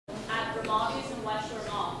our lobbies in West Shore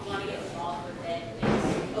Mall. If you want to get involved with it,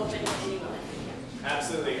 it's open to anyone.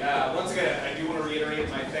 Absolutely. Once again, I do want to reiterate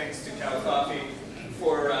my thanks to Cow Coffee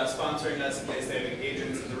for sponsoring us in case they have any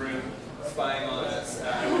agents in the room spying on us.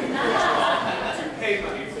 I would encourage you all to pay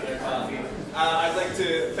money for their coffee. I'd like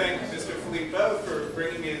to thank Mr. Philippe Beau for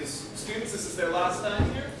bringing his students. This is their last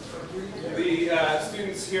time here. The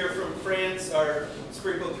students here from France are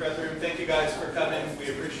sprinkled throughout the room. Thank you guys for coming. We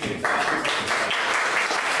appreciate that.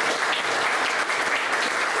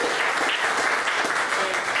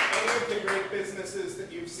 Great businesses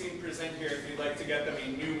that you've seen present here, if you'd like to get them a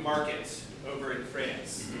new market over in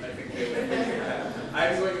France, I think they would appreciate that.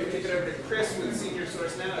 I'm going to kick it over to Chris with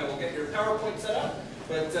SeniorSource now. I will get your PowerPoint set up,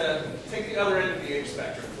 but take the other end of the age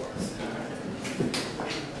spectrum for us.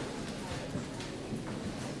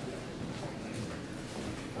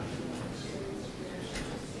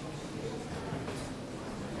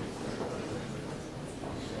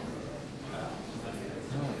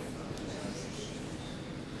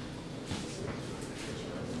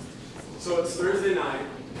 So it's Thursday night,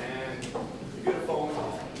 and you get a phone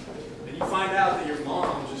call, and you find out that your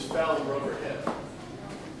mom just fell and broke her hip.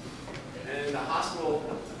 And the hospital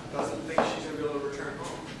doesn't think she's going to be able to return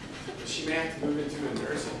home. But she may have to move into a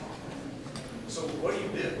nursing home. So what do you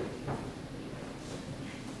do?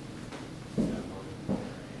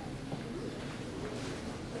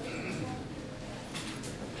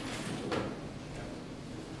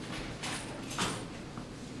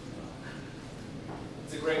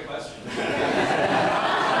 It's a great question.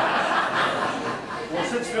 Well,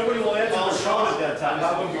 since nobody will answer the phone at that time,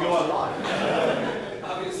 how would we go online?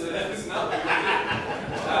 Obviously, that is not what we do.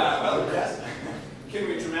 Well, yes. Can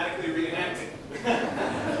we dramatically reenact it?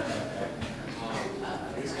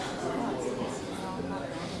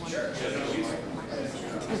 Sure.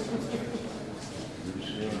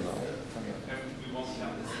 And we won't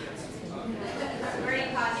count this against. Already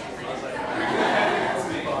paused it.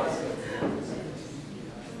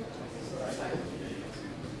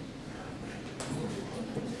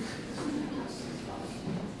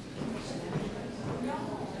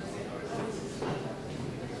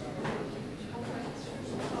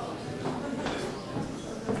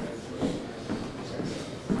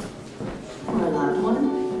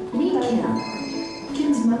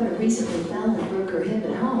 Recently fell and broke her hip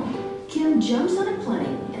at home. Kim jumps on a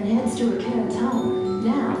plane and heads to her parents' home.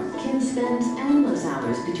 Now, Kim spends endless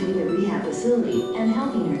hours between the rehab facility and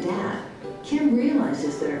helping her dad. Kim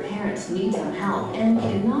realizes that her parents need some help and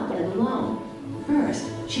cannot live alone. First,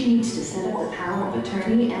 she needs to set up the power of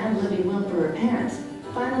attorney and living will for her parents,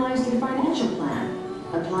 finalize their financial plan,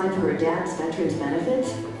 apply for her dad's veterans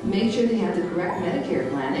benefits, make sure they have the correct Medicare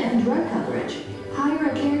plan and drug coverage, hire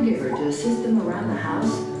a caregiver to assist them around the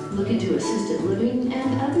house, look into assisted living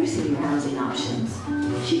and other senior housing options.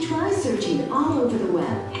 She tries searching all over the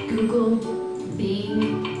web, Google,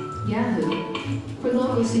 Bing, Yahoo, for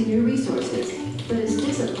local senior resources, but is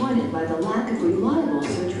disappointed by the lack of reliable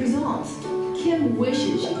search results. Kim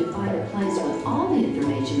wishes she could find a place with all the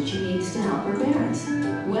information she needs to help her parents.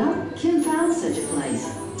 Well, Kim found such a place,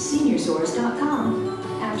 SeniorSource.com.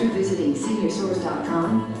 After visiting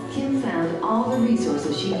SeniorSource.com, Kim found all the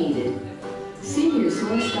resources she needed.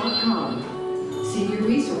 SeniorSource.com. Senior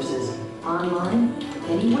resources. Online,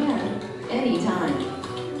 anywhere, anytime.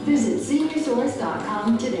 Visit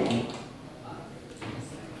SeniorSource.com today.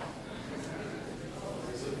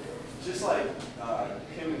 Just like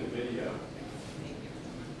Kim in the video.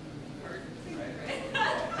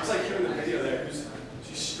 Just like Kim in the video there,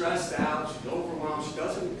 she's stressed out, she's overwhelmed, she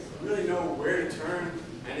doesn't really know where to turn,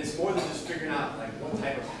 and it's more than just figuring out like what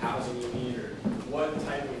type of housing you need or what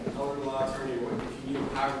type of elder law attorney, or if you need a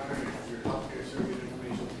power of attorney for your healthcare surrogate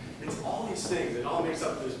information. It's all these things. It all makes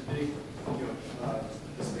up this big,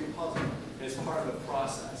 this big puzzle, and it's part of the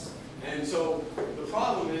process. And so the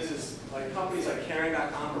problem is like companies like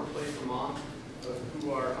Caring.com or Play for Mom,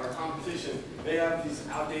 who are our competition, they have these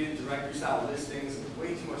outdated directory-style listings,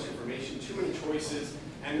 way too much information, too many choices,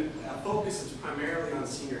 and a focus is primarily on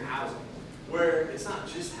senior housing, where it's not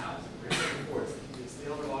just housing. It's the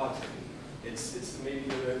elder law attorney. It's maybe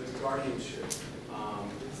the guardianship.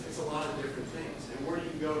 It's a lot of different things. And where do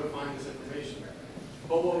you go to find this information?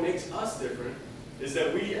 But what makes us different is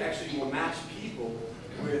that we actually will match people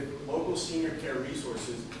with local senior care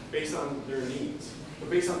resources based on their needs, but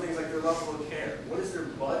based on things like their level of care. What is their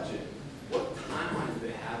budget? What timeline do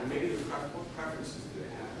they have? And maybe what preferences do they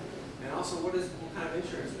have? And also, what kind of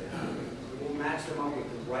insurance they have? We'll match them up with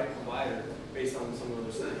the right provider based on some of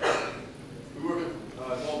those things. We work with,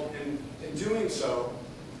 in doing so,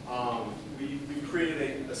 we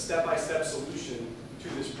created a step-by-step solution to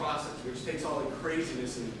this process, which takes all the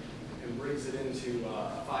craziness and and brings it into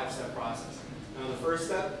a 5-step process. Now the first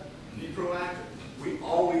step, be proactive. We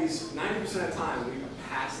always, 90% of the time, we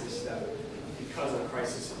pass this step because of a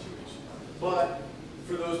crisis situation. But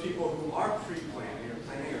for those people who are pre-planning or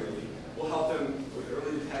planning early, we'll help them with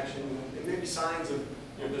early detection and maybe signs of,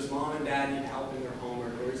 does mom and dad need help in their home,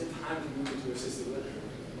 or is it time to move into assisted living?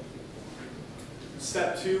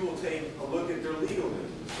 Step 2, we'll take a look at their legal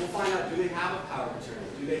needs. We'll find out, do they have a power of attorney?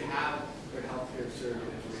 Do they have their healthcare surrogate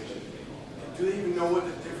information? Do they even know what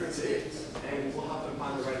the difference is? And we'll help them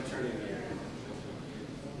find the right attorney in the area.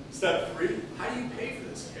 Step 3, how do you pay for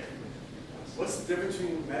this care? What's the difference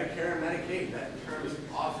between Medicare and Medicaid? That term is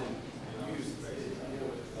often used.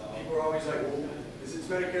 People are always like, well, is it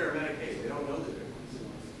Medicare or Medicaid? They don't know the difference.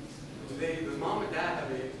 Does mom and dad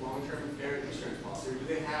have a long-term care insurance policy, or do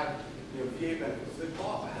they have VA benefits? Do they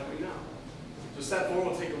qualify? How do we know? So step 4,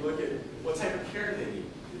 we'll take a look at what type of care they need.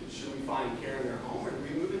 Should we find care in their home, or do we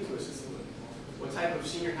move into assisted living? What type of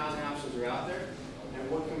senior housing options are out there,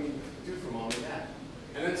 and what can we do for mom and dad?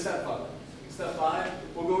 And then step 5. Step 5,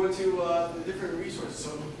 we'll go into the different resources.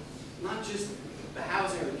 So not just the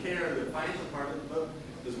housing or the care or the financial part of it, but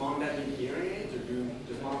does mom and dad need hearing aids, or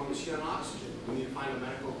does mom need on oxygen? We need to find a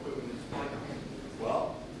medical equipment that's plugged in.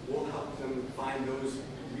 Well, we'll help them find those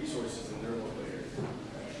resources in their local area.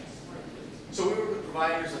 So we work with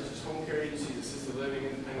providers such as home care agencies, assisted living,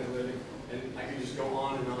 independent living, and I could just go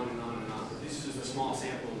on and on and on and on. But this is just a small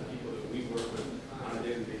sample of the people that we work with on a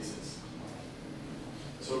daily basis.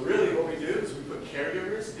 So really what we do is we put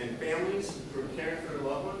caregivers and families who are caring for their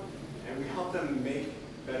loved one, and we help them make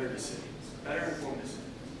better decisions, better informed decisions.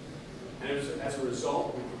 And as a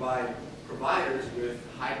result, we provide providers with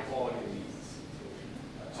high quality leads.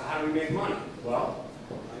 So how do we make money? Well,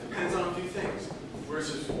 it depends on a few things. We're a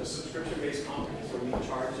subscription-based company, so we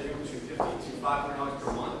charge anywhere between $50 to $500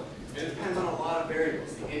 per month. And it depends on a lot of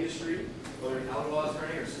variables. The industry, whether an elderly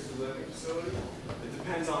attorney or assisted living facility. It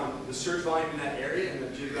depends on the search volume in that area and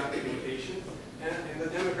the geographic location, and the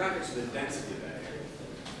demographics of the density of that area.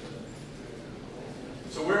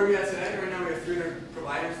 So where are we at today? Right now we have 300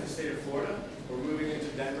 providers in the state of Florida. We're moving into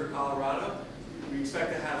Denver, Colorado. We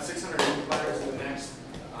expect to have 600 new providers in the next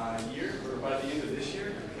year, or by the end of this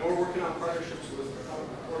year. And we're working on partnerships with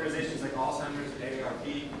organizations like Alzheimer's,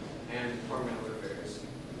 AARP, and Department of Affairs.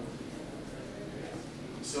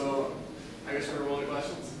 So, I guess we're going to roll the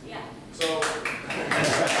questions? Yeah. So,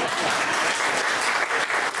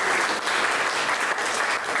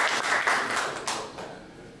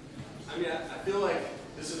 I mean, I feel like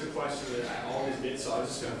this is a question that I always get, so I was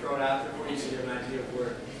just going to throw it out there for you so you have an idea of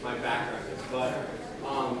where my background is. But,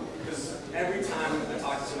 because every time I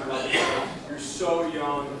talk to someone about this, you're so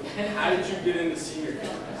young, how did you get into senior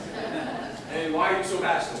care? And why are you so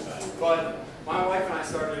passionate about it? But my wife and I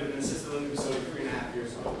started an assisted living facility 3.5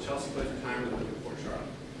 years ago, Chelsea Place Retirement Living in Port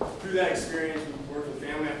Charlotte. Through that experience, we worked with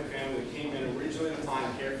family after family that came in originally to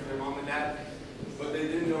find care for their mom and dad, but they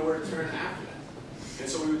didn't know where to turn after that. And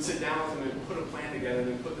so we would sit down with them and put a plan together and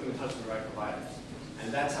then put them in touch with the right providers.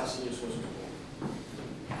 And that's how SeniorSource was born.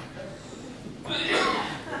 Thank you.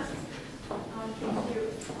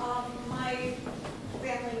 My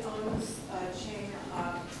family owns a chain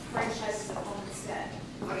of franchises of Homestead.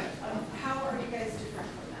 Okay. How are you guys different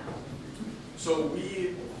from them? So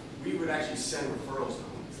we would actually send referrals to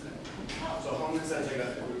Homestead. So Homestead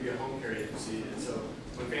it would be a home care agency, and so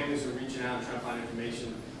when families are reaching out and trying to find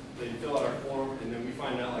information, they fill out our form, and then we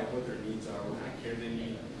find out like what their needs are, what kind of care they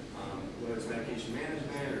need, whether it's medication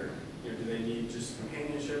management, or do they need just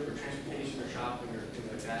companionship or transportation or shopping or things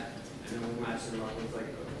like that, and then we'll match them up with like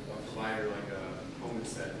a provider like a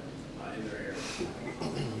Homestead in their area.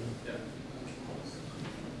 Yeah.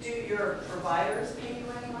 Do your providers pay you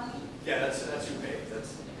any money? Yeah, that's who pays.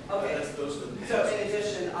 Okay. That's those are the So in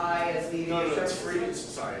addition, I as needing No, your it's services? free.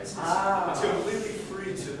 It's completely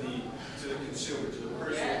free to the consumer, to the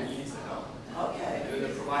person who needs the help. Okay. And then the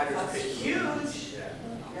providers That's pay. huge. Yeah.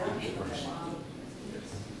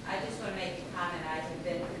 I just want to make a comment. I have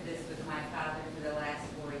been through this with my father for the last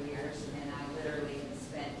 4 years, and I literally have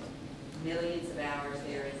spent millions of hours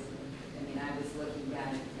there. I was looking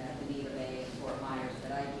down at Bonita Bay and Fort Myers,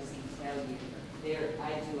 but I just can tell you,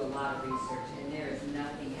 I do a lot of research, and there is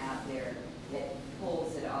nothing out there that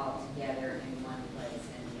pulls it all together in one place.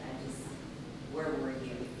 And where were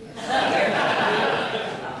you?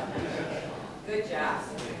 Good job.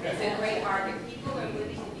 It's a great market. People are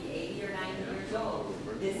living to be 80 or 90 years old.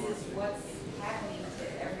 This is what's happening to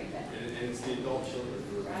everybody. And it's the adult children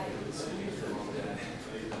who are Right. sitting for mom and dad.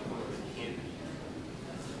 They can't be.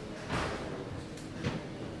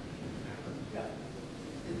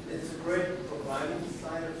 It's a great providing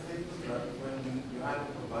side of things, but when you have a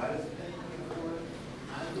provider providers paying you for it?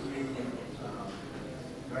 How do you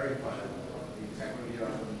verify the integrity of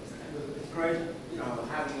them? It's great, you know,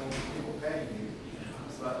 having people paying you,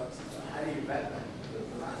 but how do you vet them?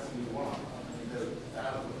 The last thing you want, I mean,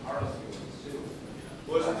 that was horror stories too.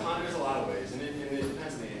 Well, there's a lot of ways, and it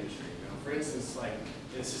depends on the industry. You know, for instance, like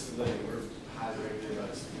in assisted living, we're highly regulated by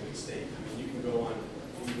the state. I mean, you can go on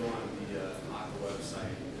the ACA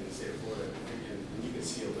website in the state of Florida, and you can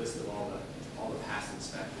see a list of all the past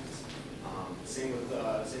inspections. Same with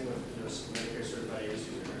Medicare certified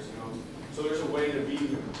agencies or nursing homes. So there's a way to be,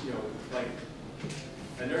 you know, like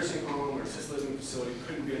a nursing home or assisted living facility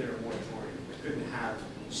couldn't be under a moratorium. They couldn't have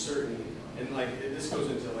certain, and like this goes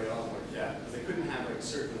into like a lot more depth, but they couldn't have like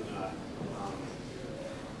certain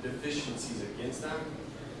deficiencies against them,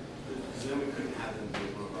 because then we couldn't have them do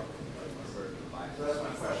one of our providers. So that's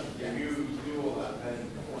my question. Can you do all that vetting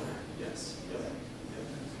beforehand? Yes. Yep.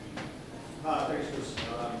 Thanks, Chris.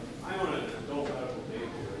 I'm on an adult medical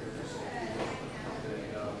daycare here for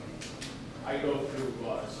and I go through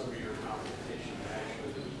some of your competition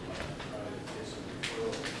actually to try to get some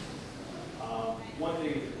referrals. One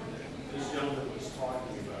thing this gentleman was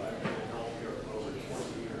talking about, I've been in healthcare for over 20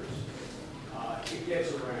 years. It gets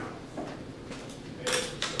around.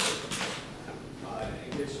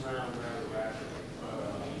 It gets around rather rapidly.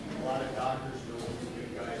 A lot of doctors know who the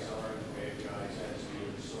good guys are and the bad guys, as do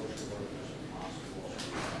the social workers and hospitals.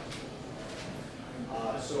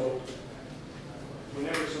 So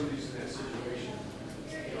whenever somebody's in that situation,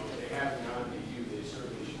 you know, they have an on-view, they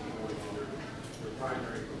certainly should be going to their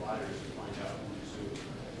primary providers to find out who's who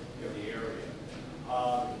in the area.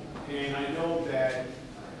 And I know that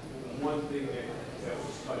one thing that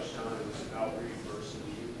was touched on was about reimbursing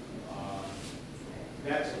you.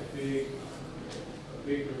 That's a big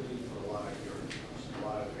relief for a lot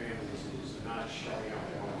of families is not shutting out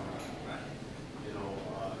one. You know,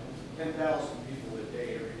 10,000 people a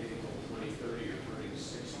day every day until 2030 are turning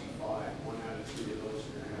 65. 1 out of 3 of those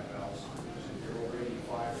are going to have Alzheimer's. If you're over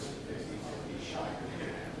 85 or 50 shot, you're going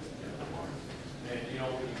to have it. And you know,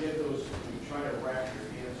 when you get those, when you try to wrap your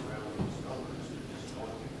hands around those numbers, they're just going.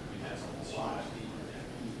 I mean, that's a lot.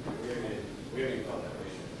 We haven't even thought that way.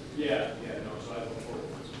 Yeah, no, so I look forward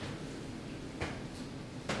to this.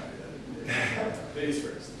 Ladies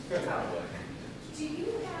first. Do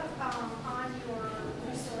you have on your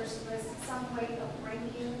resource list some way of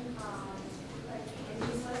ranking like the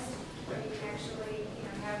news list where you can actually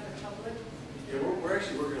have the public? Yeah, we're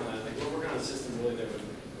actually working on that. Like we're working on a system really that would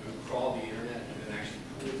crawl the internet and then actually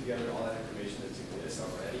pull together all that information that's exists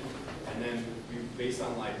already, and then we based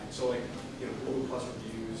on like Google Plus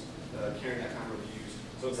reviews, Caring.com reviews.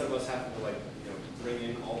 So instead of us having to bring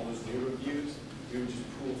in all those new reviews, we would just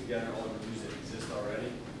pool together all the reviews that exist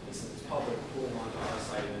already. And since it's public, pull them onto our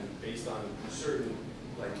site, and then based on certain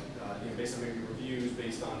based on maybe reviews,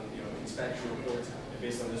 based on inspection reports, and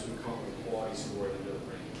based on this, we come up with a quality score that they're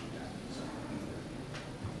bringing.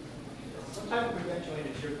 What type of credentialing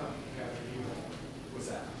does your company have for you? What's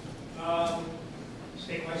that?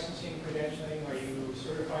 State licensing credentialing. Are you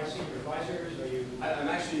certified senior advisors? Are you? I'm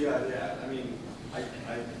actually, yeah. I mean,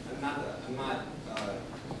 I'm not.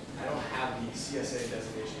 I don't have the CSA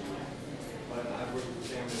designation yet, but I've worked with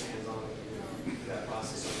families hands-on that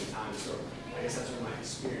process so many times. So I guess that's where my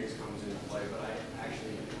experience comes into play. But I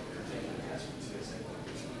actually am taking the test for the CSA,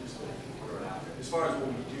 just to throw it out there. As far as what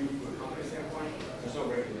we do from a company standpoint, there's no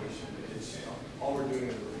regulation. It's all we're doing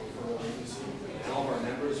is a referral agency, and all of our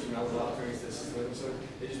members from other offerings, this is living, so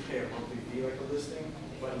they just pay a monthly fee like a listing.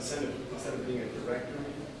 But instead of being a directory,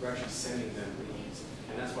 we're actually sending them leads,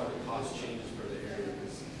 and that's why the cost changes per the area,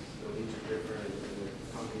 because the leads are different, and the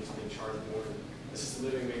company's being charged more.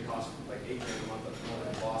 Assisted living may cost like $8,000 a month up more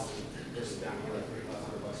than Boston, versus down here like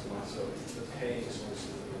 $3,500 a month. So the paying sources,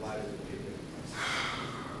 the providers are paying.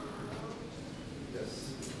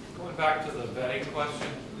 Yes. Going back to the vetting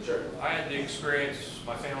question. Sure. I had the experience,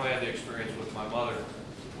 my family had the experience with my mother,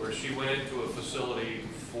 where she went into a facility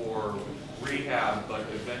for rehab, but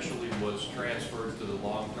eventually was transferred to the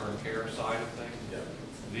long-term care side of things. Yep.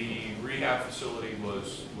 The rehab facility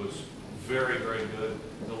was very, very good.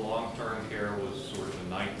 The long-term care was sort of a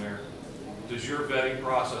nightmare. Does your vetting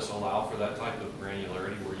process allow for that type of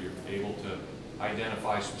granularity where you're able to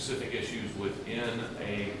identify specific issues within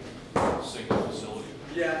a single facility?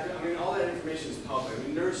 Yeah, I mean, all that information is public. I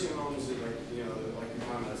mean, nursing homes, like you're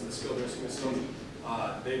talking about, the skilled nursing facility,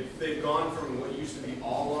 they've gone from what used to be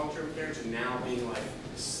all long-term care to now being like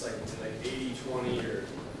 80-20 or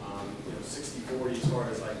 60-40 as far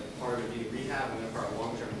as like part of it being rehab and then part of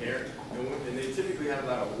long-term care. And they typically have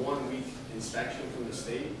about a 1-week inspection from the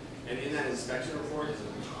state. And in that inspection report is a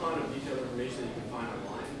ton of detailed information that you can find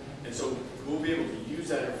online.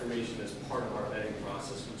 that information as part of our vetting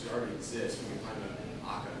process, which already exists. We can find it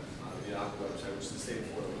on the ACA website, which is the state of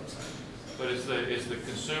Florida website. But is the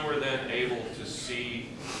consumer then able to see,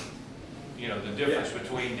 you know, the difference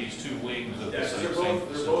between these two wings of the same they're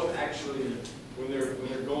facility? both actually, when they're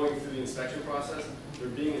going through the inspection process, they're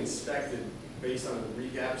being inspected based on the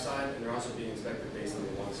rehab side, and they're also being inspected based on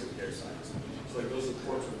the long-term care side. So like those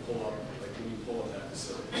reports would pull up, like when you pull up that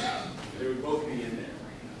facility, they would both be in there.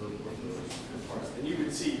 Those parts. And you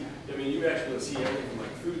would see, I mean, you would actually see everything from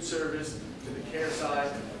like food service to the care side,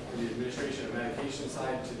 to the administration of medication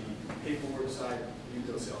side, to the paperwork side. You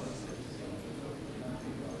would see all that stuff.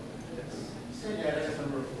 Yes. You said you had a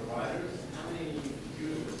number of providers. How many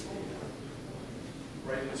users?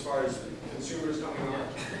 Right, as far as consumers coming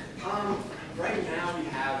on. Right now we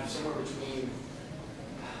have somewhere between,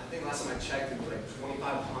 I think last time I checked, it was like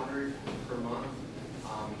 2,500 per month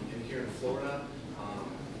in here in Florida.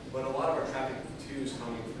 But a lot of our traffic too is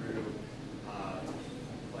coming through,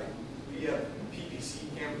 like we have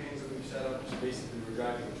PPC campaigns that we've set up. So basically we're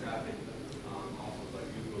driving the traffic off of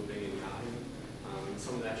like Google, Bing, and Yahoo. And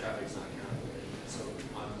some of that traffic is not counted. So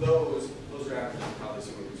on those are averaging probably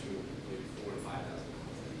somewhere between maybe 4,000 to 5,000.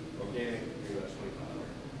 Organic, maybe about 2,500.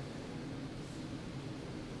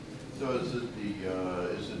 So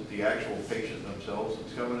is it the actual patient themselves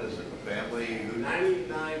that's coming? Is it the family? 99%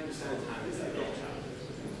 of the time it's the adult child.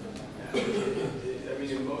 I mean,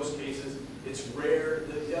 in most cases, it's rare.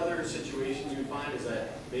 The other situation you find is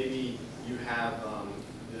that maybe you have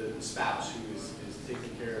the spouse who is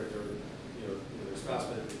taking care of their spouse,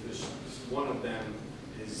 but there's one of them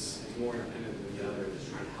is more independent than the other, is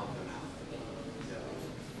trying to help them out.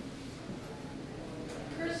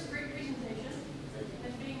 Chris, great presentation.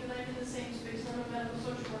 And being that I'm in the same space, I'm a medical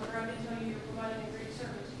social worker, I can tell you you're providing a great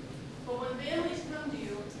service. But when families come to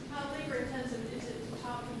you, how labor intensive is it to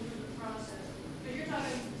talk them through the process? Because you're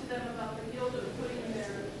talking to them about the guilt of putting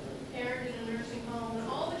their parent in a nursing home and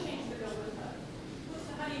all the change that go with that.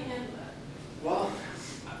 How do you handle that? Well,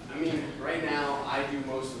 I mean, right now I do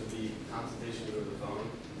most of the consultation over the phone.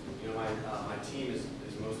 You know, my team is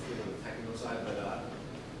mostly on the technical side, but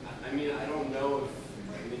I mean, I don't know if,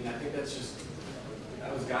 I think that's just,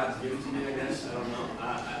 that was God's gift to me, I guess. I don't know.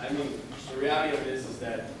 I mean, the reality of it is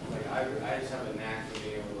that like I just have a knack for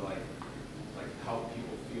being able to like help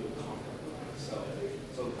people feel comfortable.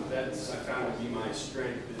 So that's I found to be my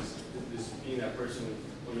strength is being that person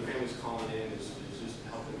when the family's calling in is just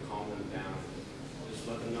helping calm them down. Just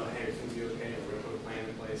let them know, hey, it's gonna be okay. We're gonna put a plan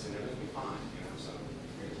in place and everything's gonna be fine. You know, so.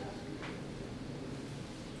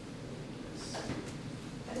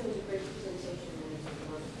 I think it was a great presentation and it's a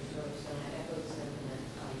wonderful service, and I echo the sentiment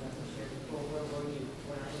that was shared before. Where were you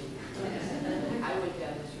when I needed you? I went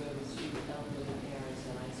down this road with two elderly parents,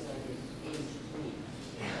 and I saw this aged fleet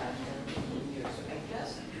about 10 or 15 years. So I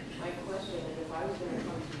guess my question, and if I was going to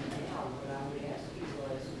come to you now, what I would ask you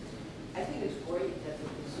was, I think it's great that the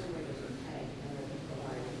consumer doesn't pay and that the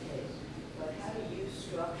provider pays, but how do you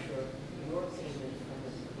structure your payment from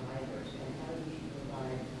the providers, and how do you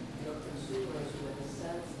provide your consumers with a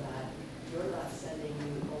sense that you're not sending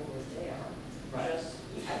you over there? Right. Just,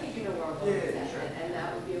 I think you know where I'm going with that, sure. and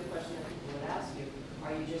that would be a question that people would ask you.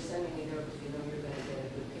 Are you just sending me there because you know you're going to get a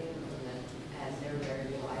good payment from them, and they're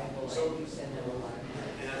very reliable, So- and you send them a lot of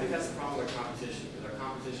money? And I think that's the problem with our competition, because our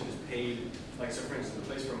competition is paid, like, so for instance, the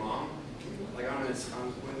place for mom, like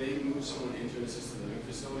when they move someone into an assisted living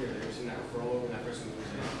facility or they're sending that referral over and that person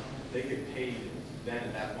moves in, they get paid then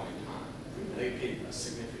at that point in time. They get paid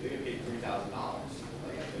they get paid $3,000.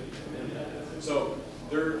 Like, so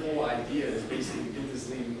their whole idea is basically get this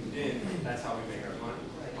lead moved in, that's how we make our money.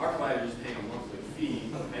 Our provider is paying a monthly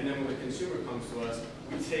fee, and then when the consumer comes to us,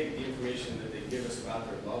 we take the information that they give us about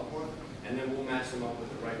their loved one, and then we'll match them up with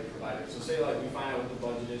the right provider. So say like we find out what the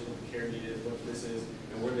budget is, what the care need is, what this is,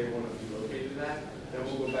 and where they want to be located at, then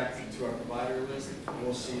we'll go back to our provider list, and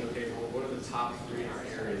we'll see, okay, well, what are the top 3 in our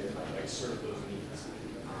area that like serve those needs?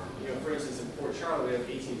 You know, for instance, in Fort Charlotte, we have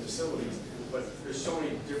 18 facilities, but there's so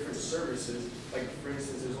many different services. Like, for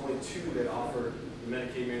instance, there's only 2 that offer the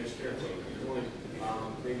Medicaid managed care program. There's only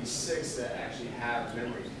maybe 6 that actually have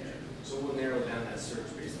memory care. So we'll narrow down that search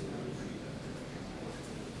based on that.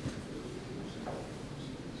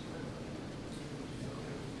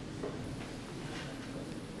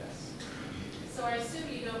 Yes. So I assume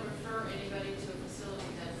you don't refer anybody to a facility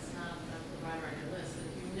that's not a provider on your list.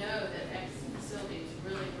 If you know that X facility is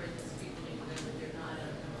really where these people need to live, but they're not a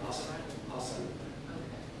provider. Awesome.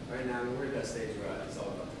 Okay. Right now, we're at that stage where it's all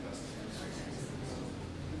about the customer.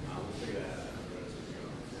 We'll figure that out as we go.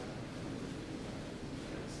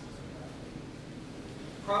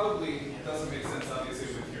 Probably doesn't make sense, obviously,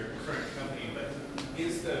 with your current company, but is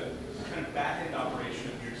the kind of back-end operation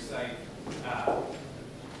of your site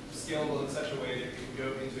scalable in such a way that it can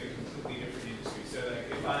go into a completely different industry. So like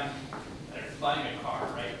if I'm buying a car,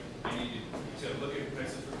 right, I need to look at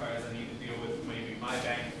prices for cars, I need to deal with maybe my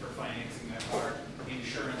bank for financing that car,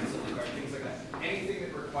 insurance on the car, things like that. Anything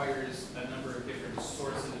that requires a number of different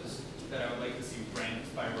sources that I would like to see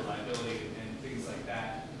ranked by reliability and things like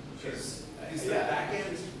that. Because is the back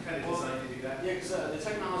end kind of designed to do that? Yeah, because the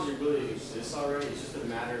technology really exists already. It's just a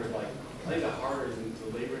matter of like, I think the harder,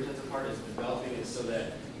 the labor intensive part is developing it so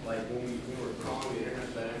that like when we're calling the internet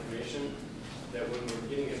for that information, that when we're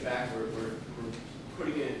getting it back, we're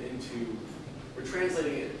putting it into, we're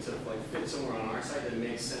translating it to like fit somewhere on our site that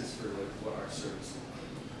makes sense for like what our service is.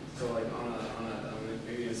 So like on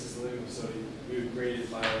maybe an assisted living facility, we would grade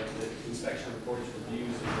it by like the inspection reports,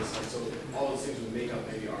 reviews, and this, like, so all those things would make up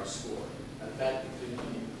maybe our score. That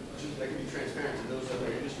could be transparent to those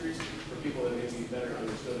other industries for people that maybe better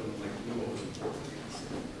understood and like knew what was important.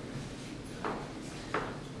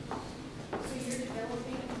 So you're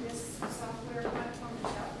developing this software platform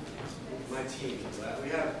yourself? My team is that. We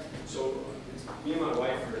have, so me and my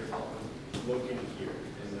wife are located here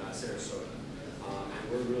in Sarasota. And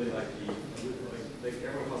we're really like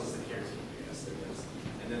everyone calls us the care team, I guess.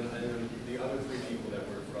 And then the other three people that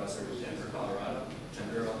work for us are in Denver, Colorado, and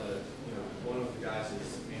they're on the, one of the guys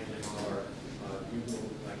is managing all our Google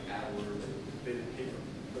like AdWords and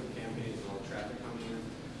put campaigns and all the traffic coming in.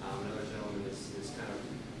 Another gentleman is kind of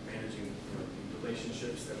managing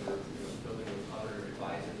relationships that we're building with other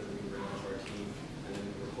advisors that we bring onto our team, and then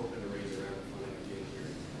we're hoping to raise around the funding again here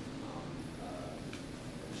in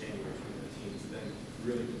January for the teams, and then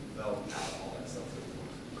really develop out all that stuff that we want.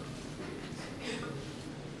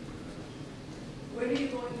 When are you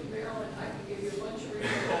going to Maryland? I can give you a bunch of reasons.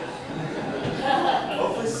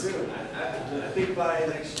 Hopefully soon. I think by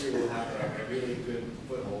next year we'll have a really good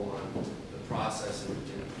foothold on the process, and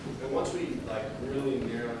once we like really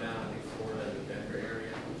narrow down, I think Florida and the Denver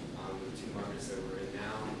area, the two markets that we're in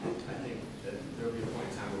now, I think that there'll be a point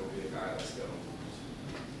in time where we'll be like, all right, let's go.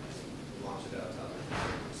 Launch it out to other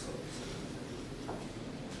facilities.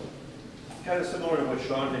 Kind of similar to what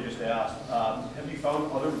Sean had just asked, have you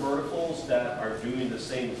found other verticals that are doing the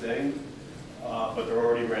same thing, but they're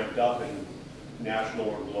already ramped up in national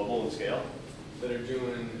or global in scale? That are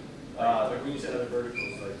doing, like when you said other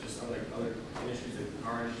verticals, like just other industries that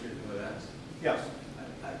our industry is doing that? Yes.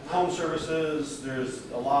 Home services, there's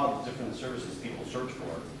a lot of different services people search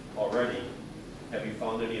for already. Have you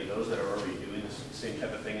found any of those that are already doing the same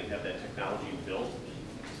type of thing and have that technology built?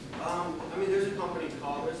 I mean, there's a company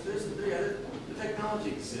called, the technology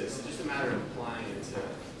exists. It's just a matter of applying it to, the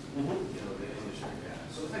industry. Yeah.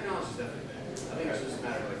 So the technology is definitely there. I think it's just a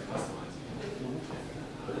matter of like customizing it.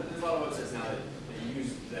 There's a lot of websites now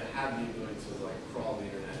that have the ability to like crawl the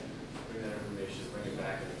internet, bring that information, bring it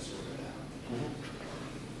back, and then sort it out.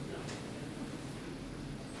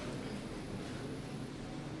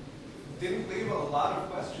 Didn't leave a lot of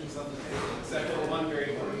questions on the table, except for one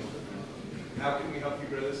very important one. How can we help you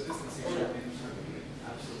grow this business? Absolutely.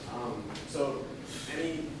 So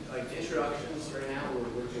any like introductions right now, we're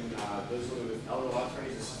working those with elder law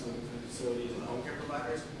attorneys, assisted living facilities, and home care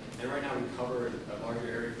providers. And right now we cover a larger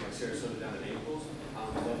area from like Sarasota down to Naples.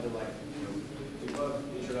 We'd love to we'd love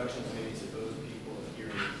introductions maybe to those people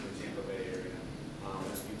here in the Tampa Bay area.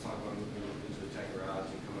 As we talk about moving into the tech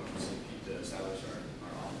garage and come up with St. Pete to establish our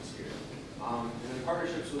office here. And then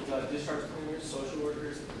partnerships with discharge planners, social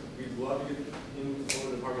workers. We'd love to get in the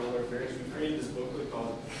Florida Department of Elder Affairs. We created this booklet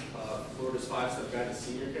called Florida's 5-Step Guide to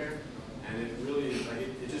Senior Care. And it really,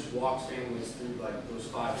 it just walks families through like those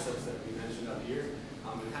 5 steps that we mentioned up here.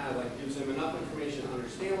 It kind of like gives them enough information to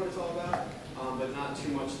understand what it's all about, but not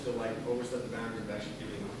too much to like overstep the boundary of actually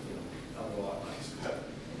giving elder law advice.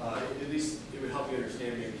 But at least it would help you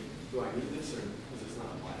understand maybe, do I need this or does this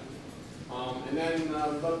not apply to me? And then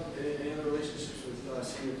love any other relationships with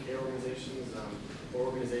senior care organizations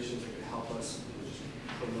or organizations that could help us just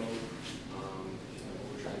promote what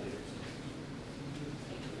we're trying to do.